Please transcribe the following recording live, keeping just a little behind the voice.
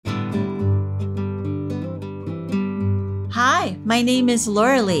Hi, my name is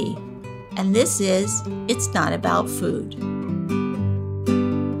Laura Lee, and this is It's Not About Food.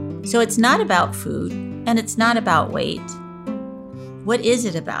 So it's not about food, and it's not about weight. What is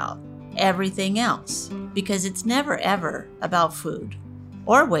it about? Everything else, because it's never ever about food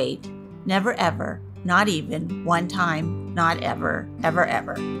or weight, never ever, not even one time, not ever, ever,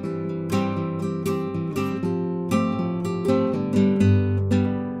 ever.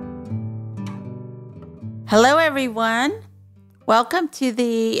 Hello, everyone. Welcome to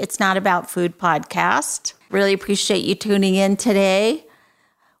the It's Not About Food podcast. Really appreciate you tuning in today.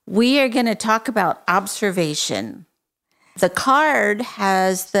 We are going to talk about observation. The card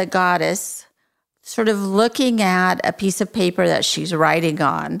has the goddess sort of looking at a piece of paper that she's writing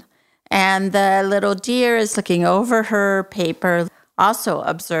on, and the little deer is looking over her paper, also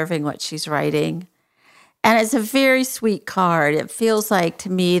observing what she's writing. And it's a very sweet card. It feels like,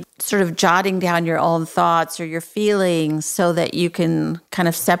 to me, sort of jotting down your own thoughts or your feelings so that you can kind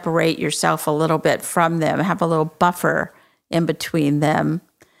of separate yourself a little bit from them, have a little buffer in between them.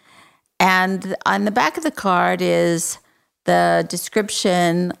 And on the back of the card is the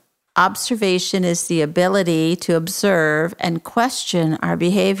description: observation is the ability to observe and question our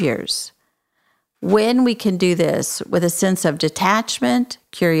behaviors. When we can do this with a sense of detachment,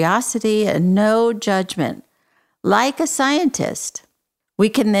 curiosity, and no judgment, like a scientist, we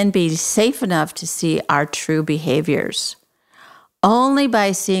can then be safe enough to see our true behaviors. Only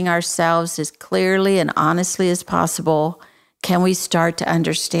by seeing ourselves as clearly and honestly as possible can we start to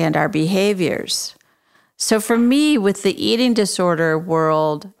understand our behaviors. So for me, with the eating disorder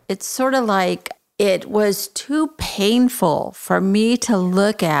world, it's sort of like it was too painful for me to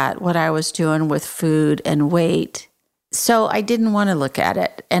look at what I was doing with food and weight. So I didn't want to look at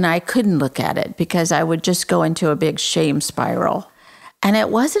it, and I couldn't look at it because I would just go into a big shame spiral. And it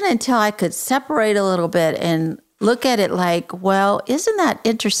wasn't until I could separate a little bit and look at it like, well, isn't that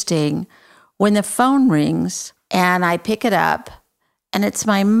interesting when the phone rings and I pick it up and it's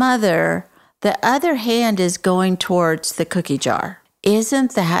my mother, the other hand is going towards the cookie jar.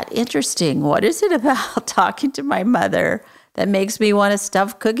 Isn't that interesting? What is it about talking to my mother that makes me want to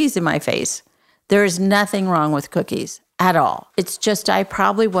stuff cookies in my face? There is nothing wrong with cookies at all. It's just I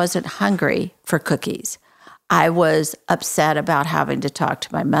probably wasn't hungry for cookies. I was upset about having to talk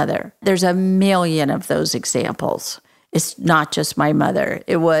to my mother. There's a million of those examples. It's not just my mother.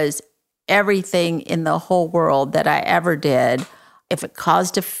 It was everything in the whole world that I ever did. If it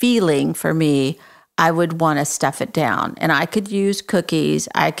caused a feeling for me, I would want to stuff it down. And I could use cookies,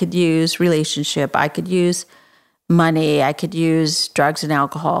 I could use relationship, I could use money, I could use drugs and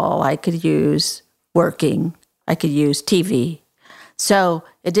alcohol, I could use working, I could use TV. So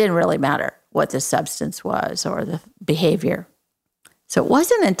it didn't really matter what the substance was or the behavior. So it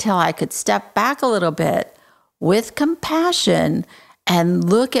wasn't until I could step back a little bit with compassion and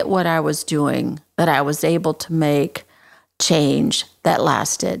look at what I was doing that I was able to make change that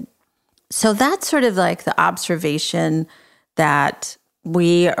lasted. So that's sort of like the observation that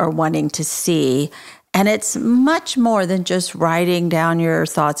we are wanting to see. And it's much more than just writing down your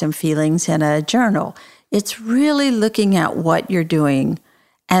thoughts and feelings in a journal. It's really looking at what you're doing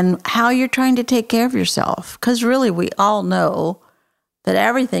and how you're trying to take care of yourself. Because really, we all know that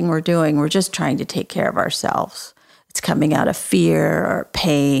everything we're doing, we're just trying to take care of ourselves. It's coming out of fear or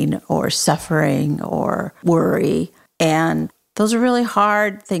pain or suffering or worry. And those are really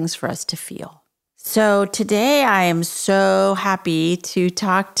hard things for us to feel. So today I am so happy to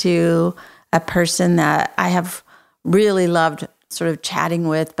talk to a person that I have really loved sort of chatting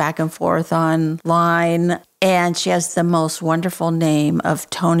with back and forth online. And she has the most wonderful name of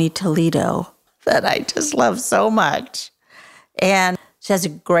Toni Toledo that I just love so much. And she has a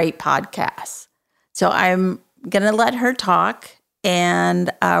great podcast. So I'm going to let her talk,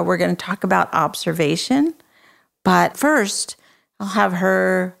 and we're going to talk about observation. But first, I'll have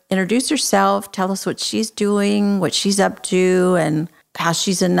her introduce herself, tell us what she's doing, what she's up to, and how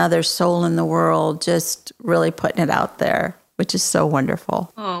she's another soul in the world, just really putting it out there, which is so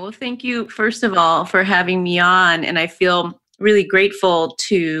wonderful. Oh, well, thank you, first of all, for having me on. And I feel really grateful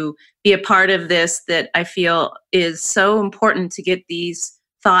to be a part of this that I feel is so important to get these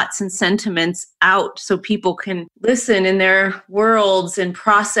thoughts and sentiments out so people can listen in their worlds and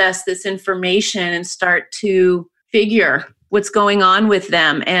process this information and start to figure what's going on with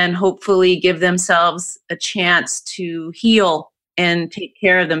them and hopefully give themselves a chance to heal and take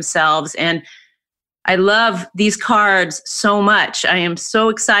care of themselves. And I love these cards so much. I am so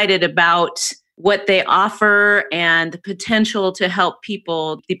excited about what they offer and the potential to help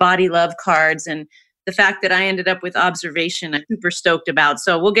people, the Body Love cards, and the fact that I ended up with observation, I'm super stoked about.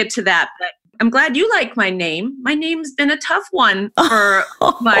 So we'll get to that. But I'm glad you like my name. My name's been a tough one for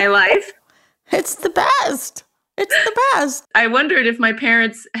my life. It's the best. It's the best. I wondered if my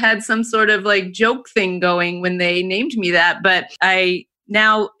parents had some sort of like joke thing going when they named me that, but I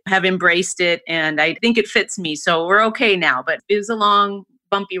now have embraced it and I think it fits me. So we're okay now, but it was a long,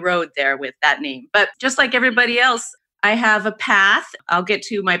 bumpy road there with that name. But just like everybody else, I have a path. I'll get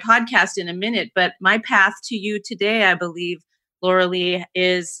to my podcast in a minute, but my path to you today, I believe, Laura Lee,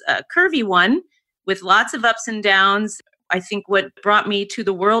 is a curvy one with lots of ups and downs. I think what brought me to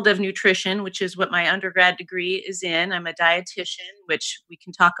the world of nutrition, which is what my undergrad degree is in, I'm a dietitian, which we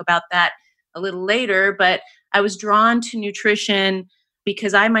can talk about that a little later, but I was drawn to nutrition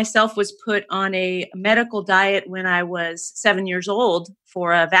because I myself was put on a medical diet when I was 7 years old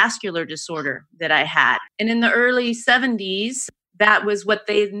for a vascular disorder that I had. And in the early 70s, that was what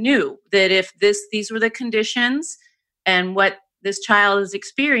they knew, that if these were the conditions and what this child is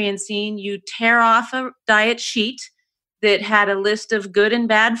experiencing, you tear off a diet sheet that had a list of good and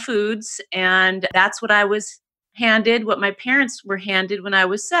bad foods. And that's what I was handed, what my parents were handed when I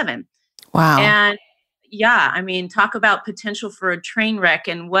was 7. Wow. And yeah, I mean, talk about potential for a train wreck.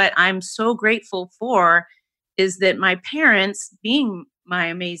 And what I'm so grateful for is that my parents, being my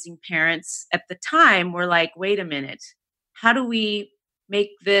amazing parents at the time, were like, wait a minute, how do we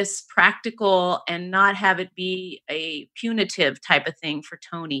make this practical and not have it be a punitive type of thing for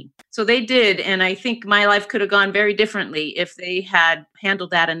Tony? So they did. And I think my life could have gone very differently if they had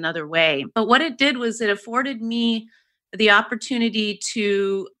handled that another way. But what it did was it afforded me the opportunity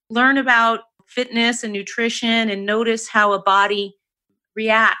to learn about fitness and nutrition and notice how a body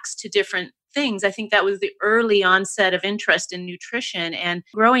reacts to different things. I think that was the early onset of interest in nutrition. And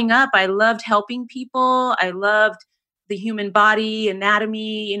growing up, I loved helping people. I loved the human body,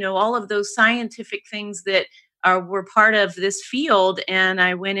 anatomy, all of those scientific things that were part of this field. And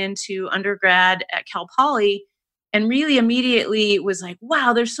I went into undergrad at Cal Poly and really immediately was like,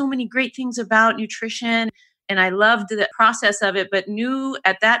 wow, there's so many great things about nutrition. And I loved the process of it, but knew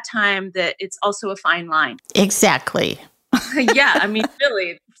at that time that it's also a fine line. Exactly. Yeah, I mean,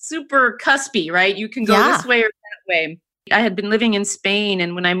 really super cuspy, right? You can go this way or that way. I had been living in Spain,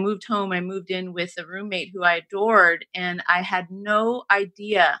 and when I moved home, I moved in with a roommate who I adored, and I had no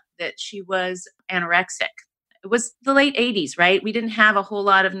idea that she was anorexic. It was the late 80s, right? We didn't have a whole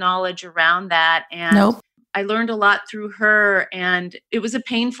lot of knowledge around that. And Nope. I learned a lot through her, and it was a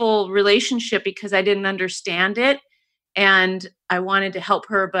painful relationship because I didn't understand it. And I wanted to help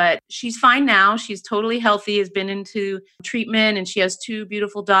her, but she's fine now. She's totally healthy, has been into treatment, and she has 2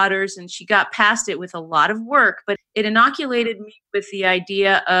 beautiful daughters, and she got past it with a lot of work. But it inoculated me with the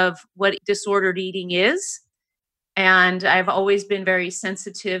idea of what disordered eating is. And I've always been very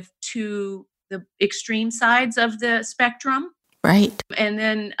sensitive to the extreme sides of the spectrum. Right. And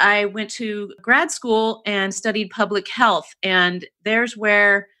then I went to grad school and studied public health. And there's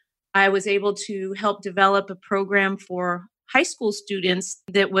where I was able to help develop a program for high school students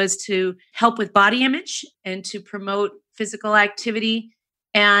that was to help with body image and to promote physical activity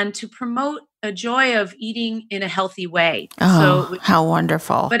and to promote a joy of eating in a healthy way. Oh, how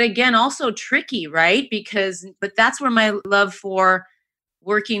wonderful. But again, also tricky, right? But that's where my love for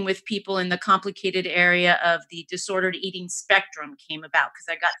working with people in the complicated area of the disordered eating spectrum came about, because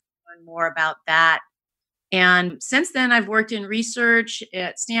I got to learn more about that. And since then, I've worked in research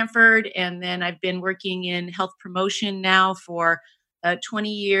at Stanford, and then I've been working in health promotion now for 20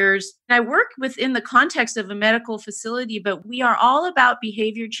 years. And I work within the context of a medical facility, but we are all about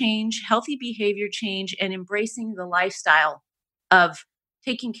behavior change, healthy behavior change, and embracing the lifestyle of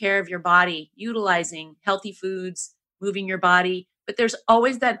taking care of your body, utilizing healthy foods, moving your body. But there's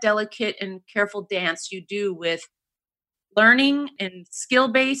always that delicate and careful dance you do with learning and skill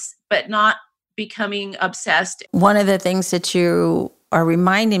base, but not becoming obsessed. One of the things that you are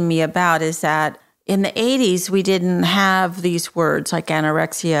reminding me about is that in the 80s, we didn't have these words like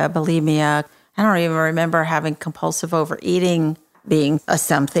anorexia, bulimia. I don't even remember having compulsive overeating being a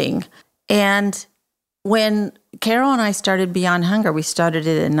something. And when Carol and I started Beyond Hunger, we started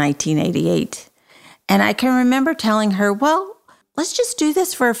it in 1988. And I can remember telling her, well, let's just do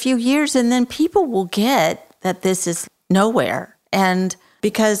this for a few years and then people will get that this is nowhere. And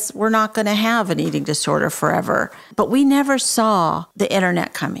because we're not going to have an eating disorder forever. But we never saw the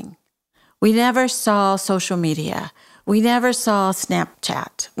internet coming. We never saw social media. We never saw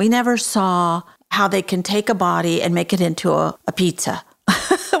Snapchat. We never saw how they can take a body and make it into a pizza.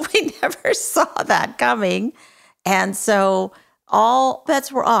 We never saw that coming. And so all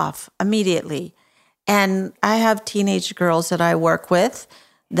bets were off immediately. And I have teenage girls that I work with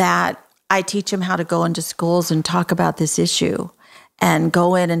that I teach them how to go into schools and talk about this issue and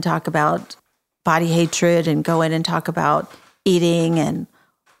go in and talk about body hatred and go in and talk about eating and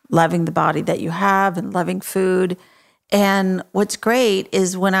loving the body that you have and loving food. And what's great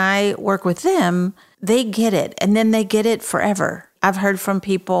is when I work with them, they get it, and then they get it forever. I've heard from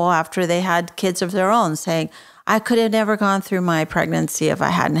people after they had kids of their own saying, I could have never gone through my pregnancy if I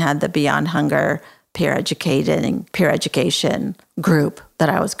hadn't had the Beyond Hunger peer education group that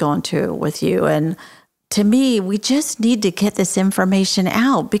I was going to with you. And to me, we just need to get this information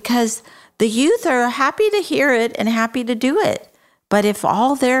out because the youth are happy to hear it and happy to do it. But if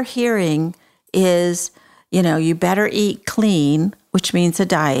all they're hearing is, you better eat clean, which means a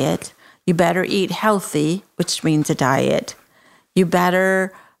diet. You better eat healthy, which means a diet. You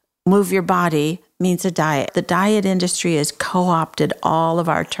better move your body, means a diet. The diet industry has co-opted all of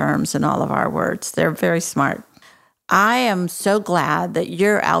our terms and all of our words. They're very smart. I am so glad that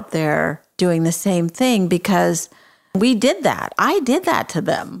you're out there doing the same thing because we did that. I did that to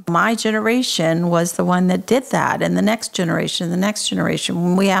them. My generation was the one that did that. And the next generation,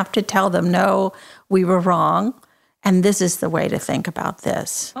 when we have to tell them, no, we were wrong. And this is the way to think about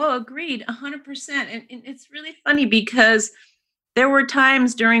this. Oh, agreed, 100%. And it's really funny because there were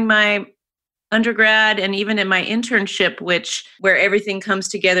times during my undergrad and even in my internship, where everything comes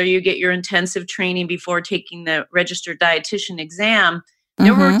together, you get your intensive training before taking the registered dietitian exam.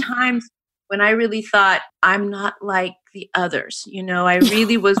 There were times when I really thought, I'm not like the others. I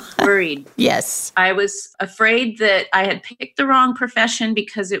really was worried. Yes. I was afraid that I had picked the wrong profession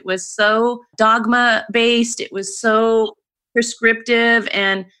because it was so dogma-based. It was so prescriptive.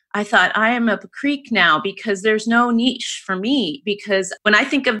 And I thought, I am up a creek now because there's no niche for me. Because when I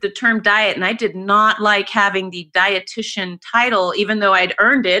think of the term diet, and I did not like having the dietitian title, even though I'd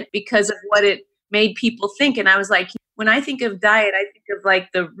earned it because of what it made people think. And I was like, when I think of diet, I think of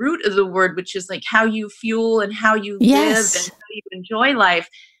like the root of the word, which is like how you fuel and how you live and how you enjoy life.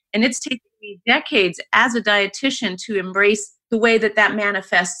 And it's taken me decades as a dietitian to embrace the way that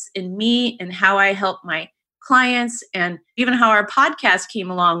manifests in me and how I help my clients. And even how our podcast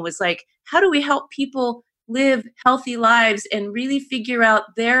came along was like, how do we help people live healthy lives and really figure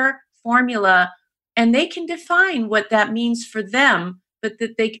out their formula? And they can define what that means for them, but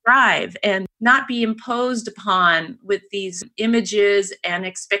that they thrive and not be imposed upon with these images and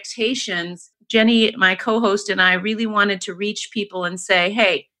expectations. Jenny, my co-host, and I really wanted to reach people and say,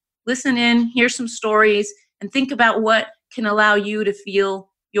 hey, listen in, hear some stories, and think about what can allow you to feel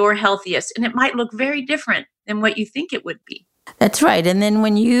your healthiest. And it might look very different than what you think it would be. That's right. And then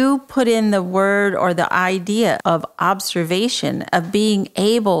when you put in the word or the idea of observation, of being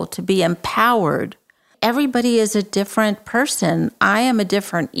able to be empowered, everybody is a different person. I am a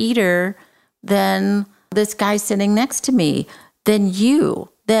different eater than this guy sitting next to me, than you,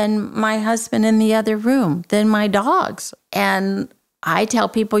 than my husband in the other room, than my dogs. And I tell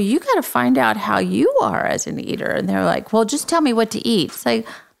people, you got to find out how you are as an eater. And they're like, well, just tell me what to eat. It's like,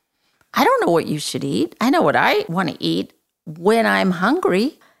 I don't know what you should eat. I know what I want to eat when I'm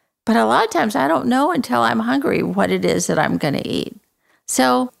hungry. But a lot of times I don't know until I'm hungry what it is that I'm going to eat.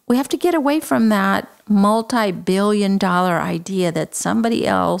 So we have to get away from that multi-billion-dollar idea that somebody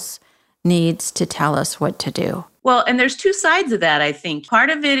else needs to tell us what to do. Well, and there's two sides of that, I think. Part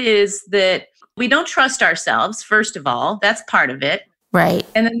of it is that we don't trust ourselves, first of all. That's part of it. Right.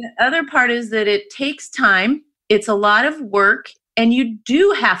 And then the other part is that it takes time. It's a lot of work. And you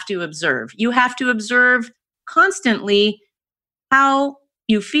do have to observe. You have to observe constantly how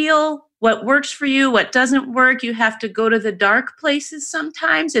you feel, what works for you, what doesn't work. You have to go to the dark places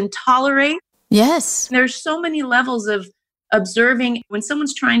sometimes and tolerate. Yes. There's so many levels of observing. When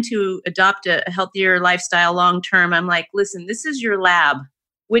someone's trying to adopt a healthier lifestyle long term, I'm like, listen, this is your lab,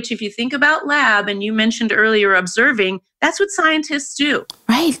 which if you think about lab, and you mentioned earlier observing, that's what scientists do.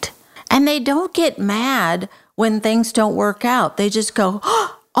 Right. And they don't get mad when things don't work out. They just go,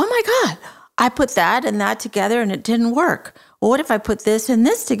 oh my God, I put that and that together and it didn't work. Well, what if I put this and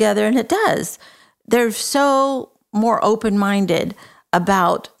this together and it does? They're so more open-minded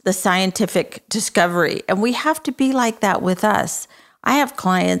about the scientific discovery. And we have to be like that with us. I have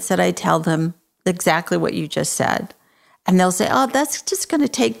clients that I tell them exactly what you just said. And they'll say, oh, that's just going to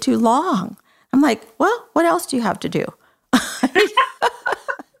take too long. I'm like, well, what else do you have to do?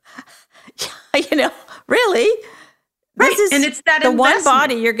 Really? Right. This is and it's that the investment. one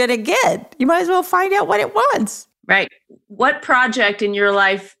body you're going to get. You might as well find out what it wants. Right. What project in your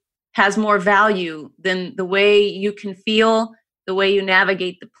life has more value than the way you can feel, the way you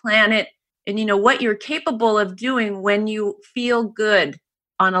navigate the planet, and what you're capable of doing when you feel good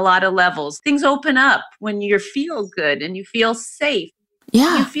on a lot of levels. Things open up when you feel good and you feel safe.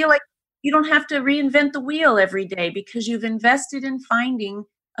 Yeah. You feel like you don't have to reinvent the wheel every day because you've invested in finding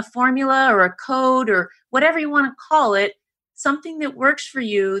a formula or a code or whatever you want to call it, something that works for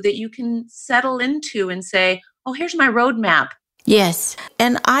you that you can settle into and say, oh, here's my roadmap. Yes.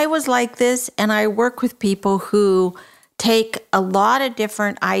 And I was like this, and I work with people who take a lot of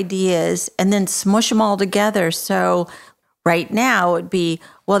different ideas and then smush them all together. So right now it would be,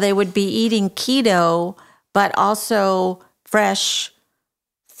 well, they would be eating keto, but also fresh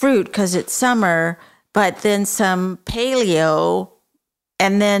fruit because it's summer, but then some paleo.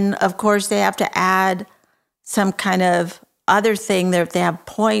 And then, of course, they have to add some kind of other thing there if they have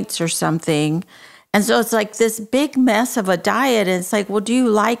points or something. And so it's like this big mess of a diet. And it's like, well, do you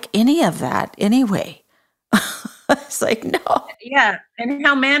like any of that anyway? It's like, no. Yeah. And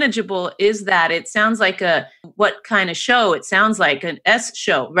how manageable is that? It sounds like what kind of show? It sounds like an S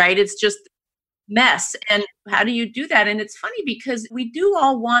show, right? It's just mess. And how do you do that? And it's funny because we do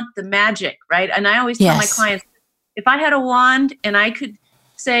all want the magic, right? And I always tell my clients, if I had a wand and I could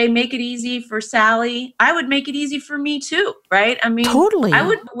say, make it easy for Sally, I would make it easy for me too, right? I mean, totally. I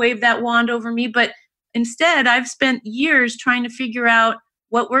would wave that wand over me, but instead I've spent years trying to figure out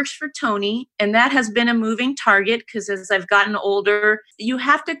what works for Tony. And that has been a moving target because as I've gotten older, you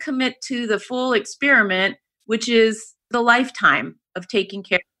have to commit to the full experiment, which is the lifetime of taking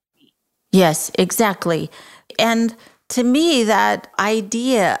care of me. Yes, exactly. And to me, that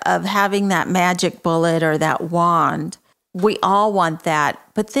idea of having that magic bullet or that wand, we all want that.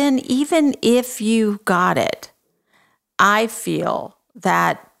 But then even if you got it, I feel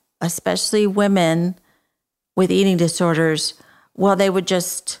that especially women with eating disorders, well, they would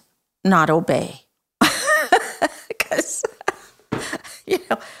just not obey. Because,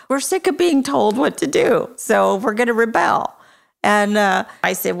 we're sick of being told what to do. So we're going to rebel. And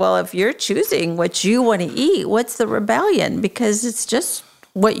I say, well, if you're choosing what you want to eat, what's the rebellion? Because it's just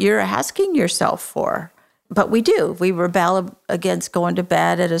what you're asking yourself for. But we do. We rebel against going to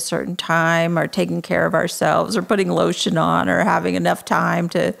bed at a certain time or taking care of ourselves or putting lotion on or having enough time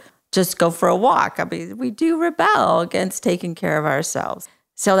to just go for a walk. I mean, we do rebel against taking care of ourselves.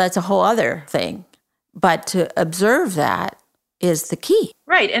 So that's a whole other thing. But to observe that is the key.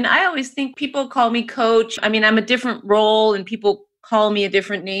 Right. And I always think people call me coach. I mean, I'm a different role and people call me a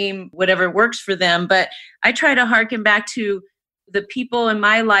different name, whatever works for them. But I try to hearken back to the people in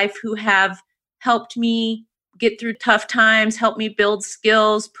my life who have helped me get through tough times, helped me build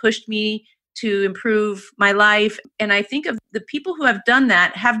skills, pushed me to improve my life. And I think of the people who have done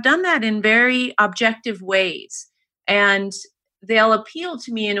that in very objective ways. And they'll appeal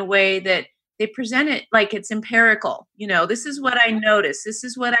to me in a way that they present it like it's empirical. This is what I notice. This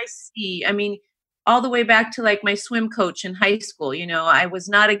is what I see. I mean, all the way back to like my swim coach in high school. I was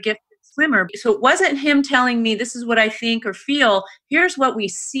not a gifted swimmer. So it wasn't him telling me this is what I think or feel. Here's what we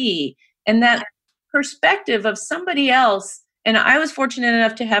see. And that perspective of somebody else. And I was fortunate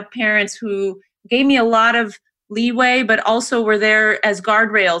enough to have parents who gave me a lot of leeway, but also were there as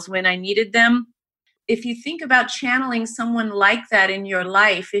guardrails when I needed them. If you think about channeling someone like that in your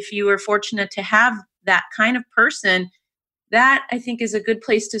life, if you were fortunate to have that kind of person, that I think is a good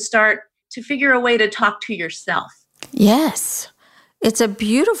place to start to figure a way to talk to yourself. Yes. It's a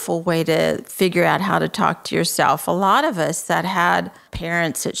beautiful way to figure out how to talk to yourself. A lot of us that had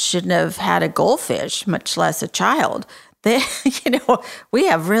parents that shouldn't have had a goldfish, much less a child, we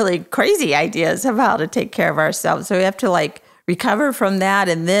have really crazy ideas of how to take care of ourselves. So we have to recover from that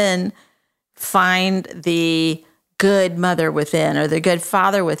and then find the good mother within or the good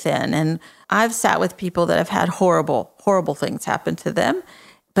father within. And I've sat with people that have had horrible, horrible things happen to them,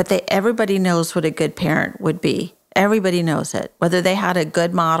 but everybody knows what a good parent would be. Everybody knows it, whether they had a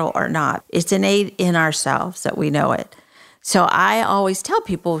good model or not. It's innate in ourselves that we know it. So I always tell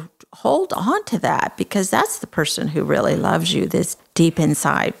people, hold on to that because that's the person who really loves you, this deep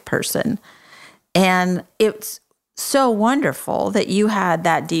inside person. And it's so wonderful that you had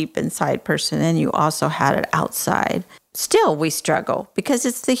that deep inside person and you also had it outside. Still, we struggle because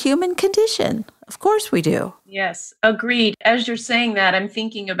it's the human condition. Of course we do. Yes, agreed. As you're saying that, I'm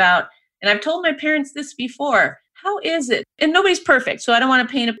thinking about, and I've told my parents this before, how is it? And nobody's perfect, so I don't want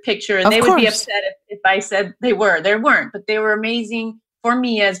to paint a picture. And they would be upset if I said they were. They weren't, but they were amazing for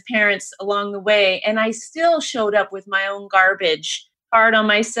me as parents along the way. And I still showed up with my own garbage, hard on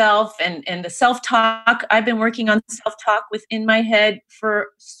myself and the self-talk. I've been working on self-talk within my head for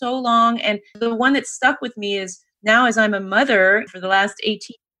so long. And the one that stuck with me is now as I'm a mother for the last 18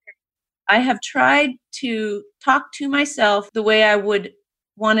 years, I have tried to talk to myself the way I would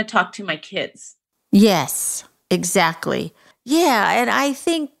want to talk to my kids. Yes. Exactly. Yeah. And I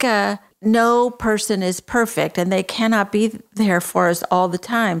think no person is perfect and they cannot be there for us all the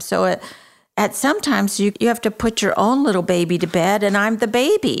time. So at sometimes you have to put your own little baby to bed, and I'm the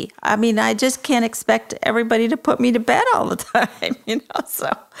baby. I mean, I just can't expect everybody to put me to bed all the time,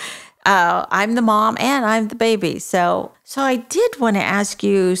 so I'm the mom and I'm the baby. So I did want to ask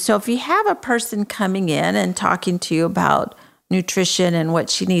you, so if you have a person coming in and talking to you about nutrition and what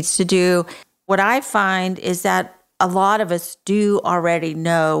she needs to do, what I find is that a lot of us do already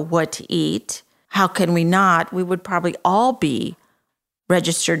know what to eat. How can we not? We would probably all be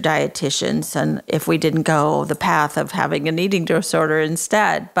registered dietitians, and if we didn't go the path of having an eating disorder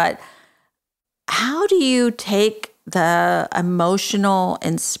instead. But how do you take the emotional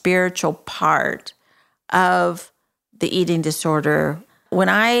and spiritual part of the eating disorder? When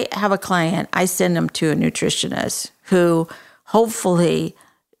I have a client, I send them to a nutritionist who hopefully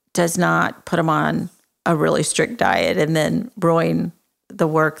does not put them on a really strict diet and then ruin the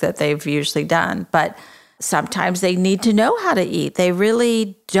work that they've usually done. But sometimes they need to know how to eat. They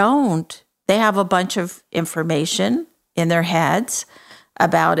really don't. They have a bunch of information in their heads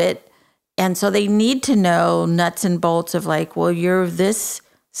about it. And so they need to know nuts and bolts of like, well, you're this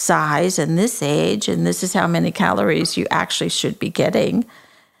size and this age, and this is how many calories you actually should be getting,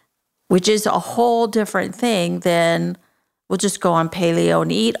 which is a whole different thing than we'll just go on paleo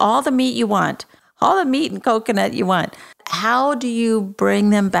and eat all the meat you want, all the meat and coconut you want. How do you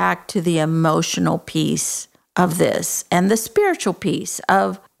bring them back to the emotional piece of this and the spiritual piece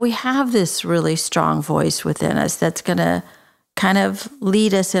of we have this really strong voice within us that's going to kind of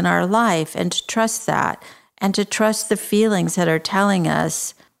lead us in our life, and to trust that and to trust the feelings that are telling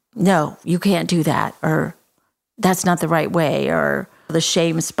us, no, you can't do that, or that's not the right way, or the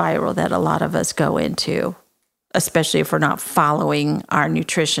shame spiral that a lot of us go into, especially if we're not following our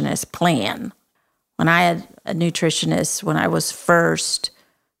nutritionist plan. When I had a nutritionist, when I was first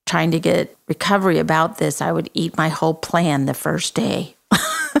trying to get recovery about this, I would eat my whole plan the first day.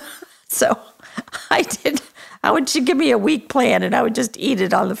 So she'd give me a week plan and I would just eat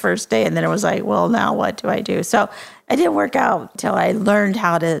it on the first day. And then it was like, well, now what do I do? So it didn't work out until I learned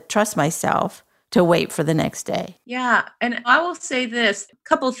how to trust myself to wait for the next day. Yeah. And I will say this, a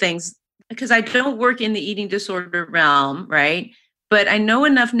couple things, because I don't work in the eating disorder realm, right? But I know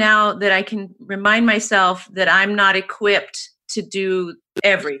enough now that I can remind myself that I'm not equipped to do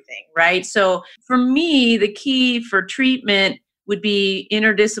everything, right? So for me, the key for treatment would be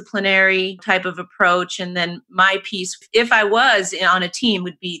interdisciplinary type of approach. And then my piece, if I was on a team,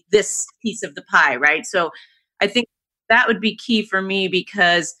 would be this piece of the pie, right? So I think that would be key for me,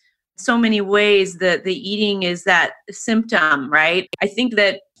 because so many ways that the eating is that symptom, right? I think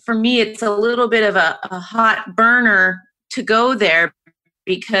that for me, it's a little bit of a hot burner to go there,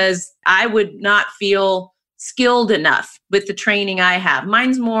 because I would not feel skilled enough with the training I have.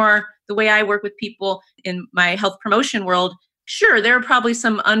 Mine's more the way I work with people in my health promotion world. Sure, there are probably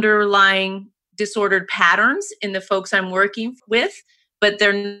some underlying disordered patterns in the folks I'm working with, but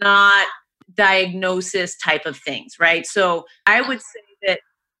they're not diagnosis type of things, right? So I would say that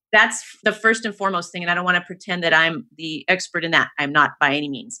that's the first and foremost thing. And I don't want to pretend that I'm the expert in that. I'm not by any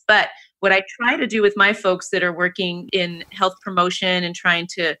means. But what I try to do with my folks that are working in health promotion and trying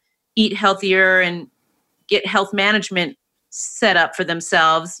to eat healthier and get health management set up for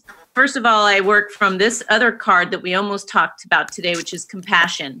themselves, first of all, I work from this other card that we almost talked about today, which is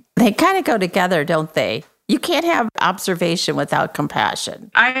compassion. They kind of go together, don't they? You can't have observation without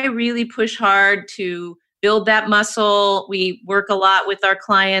compassion. I really push hard to build that muscle. We work a lot with our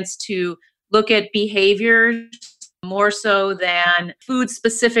clients to look at behaviors more so than food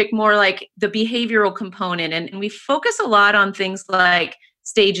specific, more like the behavioral component. And we focus a lot on things like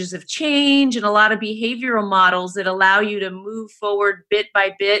stages of change and a lot of behavioral models that allow you to move forward bit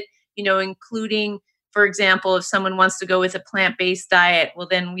by bit, including, for example, if someone wants to go with a plant-based diet, well,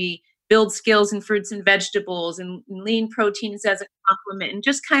 then we build skills in fruits and vegetables and lean proteins as a complement, and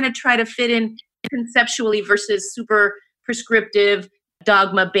just kind of try to fit in conceptually versus super prescriptive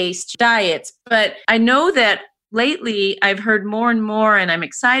dogma-based diets. But I know that lately I've heard more and more, and I'm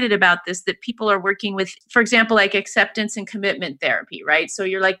excited about this, that people are working with, for example, like acceptance and commitment therapy, right? So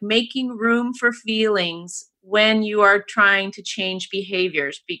you're like making room for feelings when you are trying to change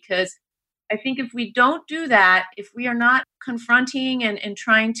behaviors, because I think if we don't do that, if we are not confronting and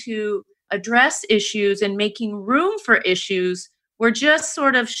trying to address issues and making room for issues, we're just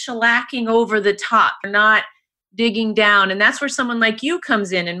sort of shellacking over the top. We're not digging down. And that's where someone like you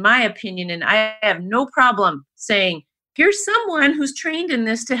comes in my opinion. And I have no problem saying, here's someone who's trained in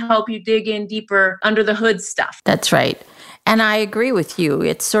this to help you dig in deeper under the hood stuff. That's right. And I agree with you.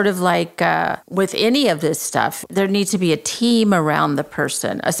 It's sort of like with any of this stuff, there needs to be a team around the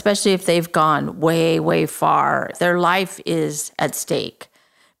person, especially if they've gone way, way far. Their life is at stake.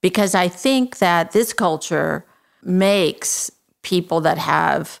 Because I think that this culture makes people that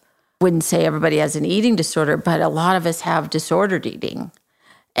have, wouldn't say everybody has an eating disorder, but a lot of us have disordered eating.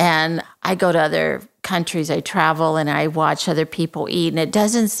 And I go to other countries, I travel and I watch other people eat. And it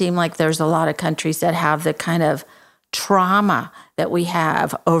doesn't seem like there's a lot of countries that have the kind of trauma that we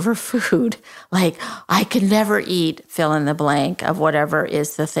have over food. Like, I can never eat fill in the blank of whatever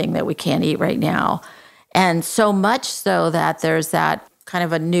is the thing that we can't eat right now. And so much so that there's that kind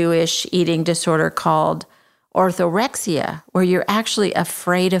of a newish eating disorder called orthorexia, where you're actually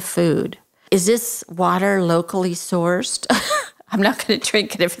afraid of food. Is this water locally sourced? I'm not going to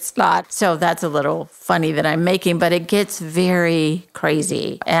drink it if it's not. So that's a little funny that I'm making, but it gets very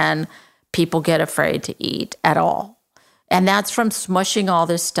crazy and people get afraid to eat at all. And that's from smushing all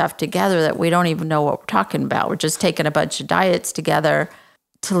this stuff together that we don't even know what we're talking about. We're just taking a bunch of diets together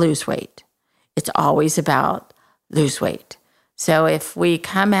to lose weight. It's always about lose weight. So if we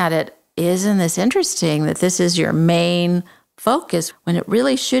come at it, isn't this interesting that this is your main focus when it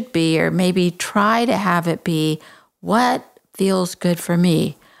really should be, or maybe try to have it be, what feels good for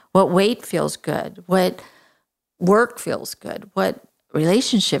me? What weight feels good? What work feels good? What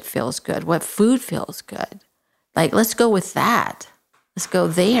relationship feels good? What food feels good? Like, let's go with that. Let's go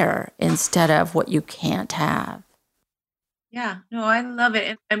there instead of what you can't have. Yeah, no, I love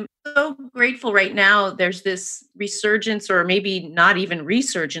it. And I'm so grateful right now. There's this resurgence, or maybe not even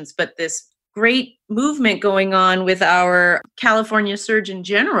resurgence, but this great movement going on with our California Surgeon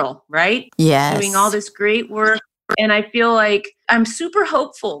General, right? Yes. Doing all this great work. And I feel like I'm super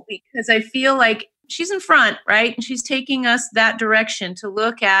hopeful because I feel like she's in front, right? And she's taking us that direction to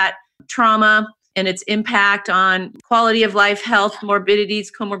look at trauma and its impact on quality of life, health, morbidities,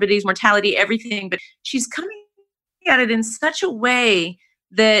 comorbidities, mortality, everything. But she's coming at it in such a way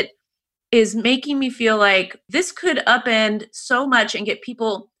that is making me feel like this could upend so much and get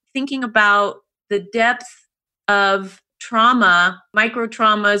people thinking about the depth of trauma, micro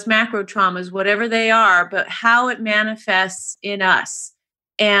traumas, macro traumas, whatever they are, but how it manifests in us,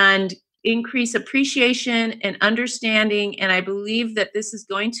 and increase appreciation and understanding. And I believe that this is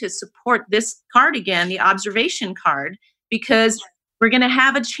going to support this card again, the observation card, because we're going to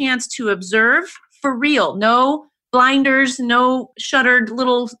have a chance to observe for real. No blinders, no shuttered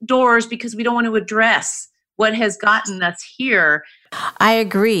little doors, because we don't want to address what has gotten us here. I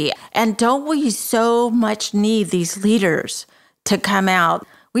agree. And don't we so much need these leaders to come out?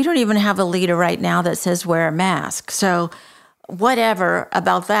 We don't even have a leader right now that says wear a mask. So whatever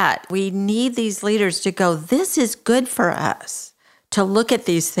about that. We need these leaders to go, this is good for us, to look at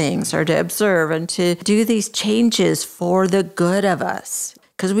these things or to observe and to do these changes for the good of us,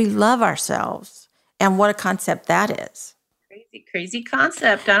 because we love ourselves. And what a concept that is. Crazy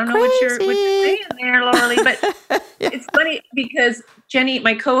concept. I don't know what you're saying there, Lauralee, but Yeah. It's funny because Jenny,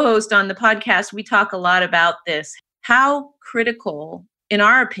 my co-host on the podcast, we talk a lot about this, how critical, in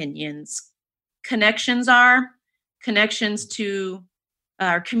our opinions, connections are, connections to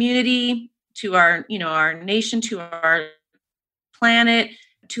our community, to our, our nation, to our planet,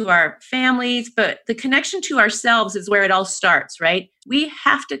 to our families, but the connection to ourselves is where it all starts, right? We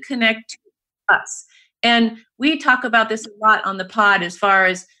have to connect to us. And we talk about this a lot on the pod as far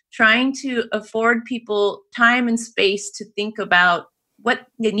as trying to afford people time and space to think about what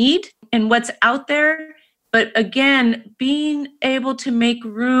they need and what's out there. But again, being able to make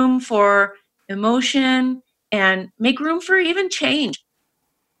room for emotion and make room for even change.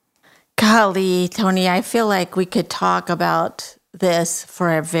 Golly, Toni, I feel like we could talk about this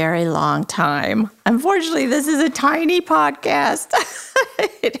for a very long time. Unfortunately, this is a tiny podcast.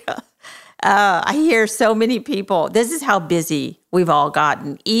 I hear so many people. This is how busy we've all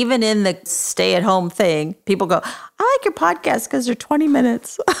gotten. Even in the stay-at-home thing, people go, I like your podcast because they're 20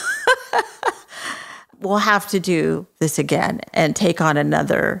 minutes. We'll have to do this again and take on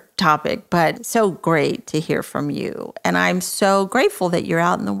another topic, but so great to hear from you. And I'm so grateful that you're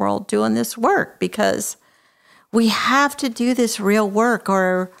out in the world doing this work, because we have to do this real work,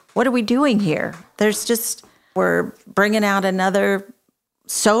 or what are we doing here? We're bringing out another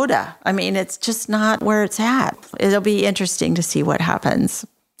soda. I mean, it's just not where it's at. It'll be interesting to see what happens.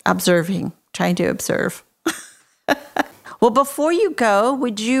 Trying to observe. Well, before you go,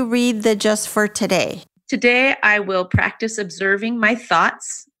 would you read the Just for Today? Today, I will practice observing my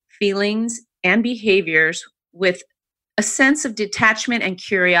thoughts, feelings, and behaviors with a sense of detachment and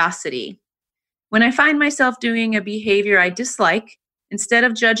curiosity. When I find myself doing a behavior I dislike, instead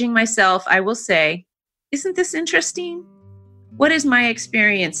of judging myself, I will say, isn't this interesting? What is my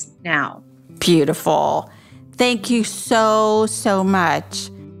experience now? Beautiful. Thank you so, so much.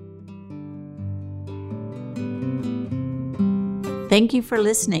 Thank you for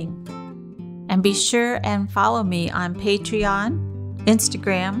listening. And be sure and follow me on Patreon,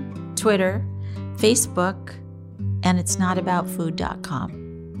 Instagram, Twitter, Facebook, and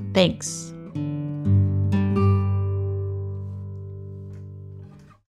itsnotaboutfood.com. Thanks.